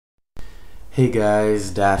Hey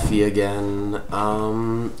guys, Daffy again.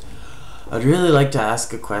 I'd really like to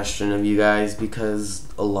ask a question of you guys because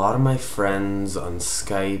a lot of my friends on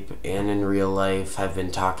Skype and in real life have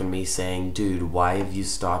been talking to me saying, dude, why have you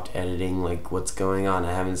stopped editing? Like, what's going on?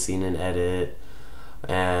 I haven't seen an edit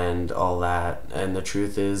and all that. And the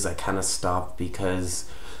truth is, I kind of stopped because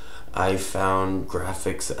I found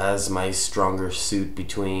graphics as my stronger suit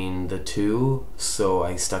between the two, so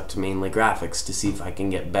I stuck to mainly graphics to see if I can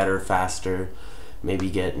get better faster, maybe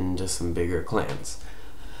get into some bigger clans.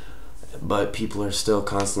 But people are still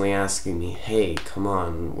constantly asking me, hey, come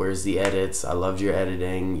on, where's the edits? I loved your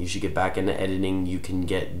editing, you should get back into editing, you can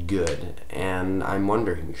get good. And I'm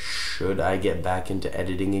wondering, should I get back into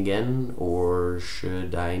editing again, or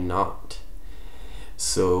should I not?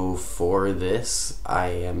 So for this, I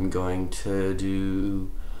am going to do,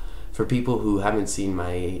 for people who haven't seen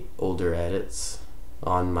my older edits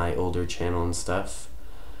on my older channel and stuff,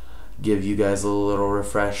 give you guys a little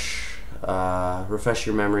refresh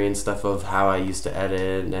your memory and stuff of how I used to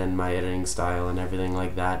edit and my editing style and everything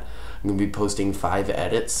like that. I'm going to be posting 5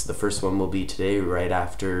 edits. The first one will be today, right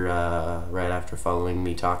after following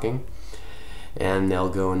me talking. And they'll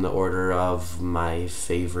go in the order of my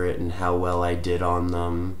favorite and how well I did on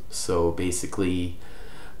them. So basically,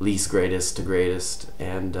 least greatest to greatest.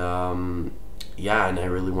 And yeah, and I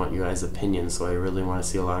really want you guys' opinions, so I really want to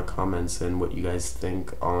see a lot of comments and what you guys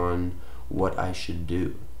think on what I should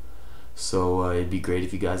do. So it'd be great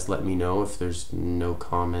if you guys let me know. If there's no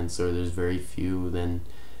comments or there's very few, then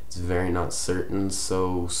it's very not certain.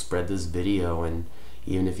 So spread this video, and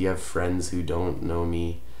even if you have friends who don't know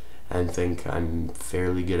me and think I'm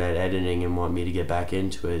fairly good at editing and want me to get back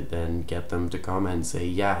into it, then get them to comment and say,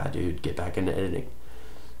 yeah, dude, get back into editing.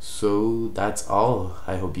 So that's all.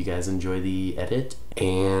 I hope you guys enjoy the edit,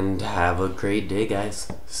 and have a great day, guys.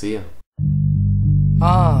 See ya.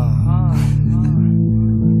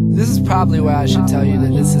 This is probably where I should tell you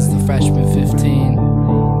that this is the freshman 15.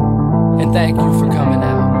 And thank you for coming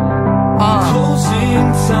out.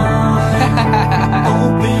 Closing time.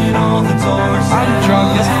 Open all the doors. I'm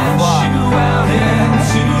drunk as fuck. You out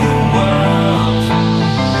into the world.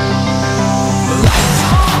 Well, I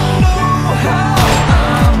don't know how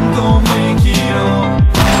I'm gonna make it on.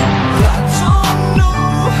 I don't know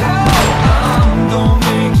how I'm gonna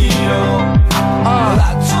make it on. I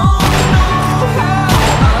don't know how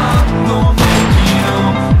I'm gonna make it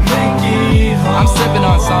on. Make it home. I'm sipping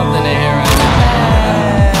on something in here right now.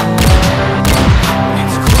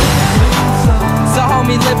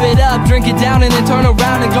 Lip it up, drink it down, and then turn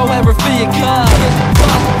around and go have her for your cup.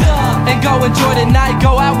 And go enjoy the night,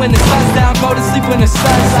 go out when the sun's down, go to sleep when the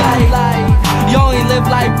sun's light. You only live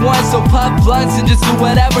life once, so puff blunts and just do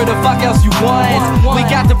whatever the fuck else you want. We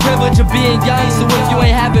got the privilege of being young, so if you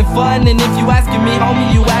ain't having fun, and if you asking me,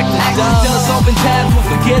 homie, you acting dumb. Let's open tabs we'll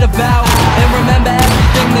forget about, and remember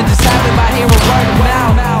everything that just happened by hearing word of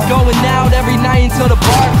mouth. Going out every night until the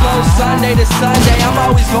bar closed, Sunday to Sunday, I'm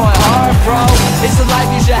always going hard, bro. It's the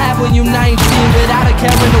life you should have when you're 19, without a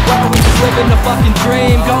care in the world, we just living the fucking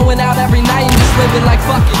dream. Going out every night and just living like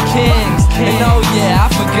fucking kings. And oh yeah,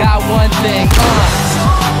 I forgot one thing, I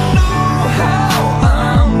don't know how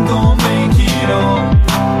I'm gonna make it on.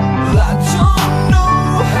 I don't know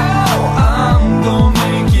how I'm gonna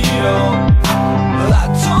make it on.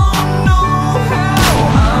 I don't know how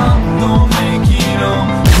I'm gonna make it on.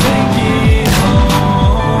 Make it home.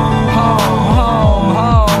 Home,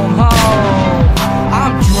 home, home.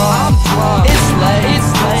 I'm drunk. It's late.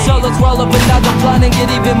 So let's roll up another blunt and get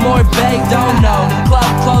even more baked. Don't know, the club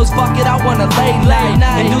closed, fuck it, I wanna late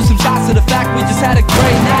and do some shots of the fact we just had a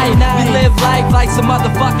great night. We live life like some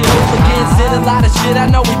motherfucking hooligans. Did a lot of shit I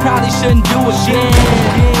know we probably shouldn't do again.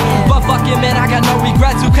 But fuck it, man, I got no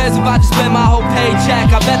regrets. Who cares if I just spend my whole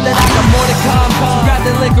paycheck? I bet that I got more to come. So grab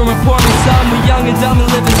the liquor and pour me some. We young and dumb and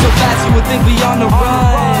living so fast you would think we on the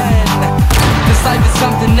run. This life is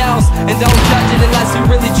something else, and don't judge it unless you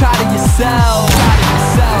really try to yourself.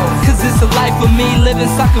 Cause it's a life for me, living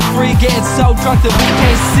sucker free, getting so drunk that we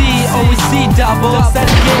can't see, or we see double, instead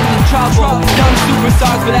of getting in trouble. Young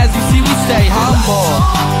superstars, but as you see we stay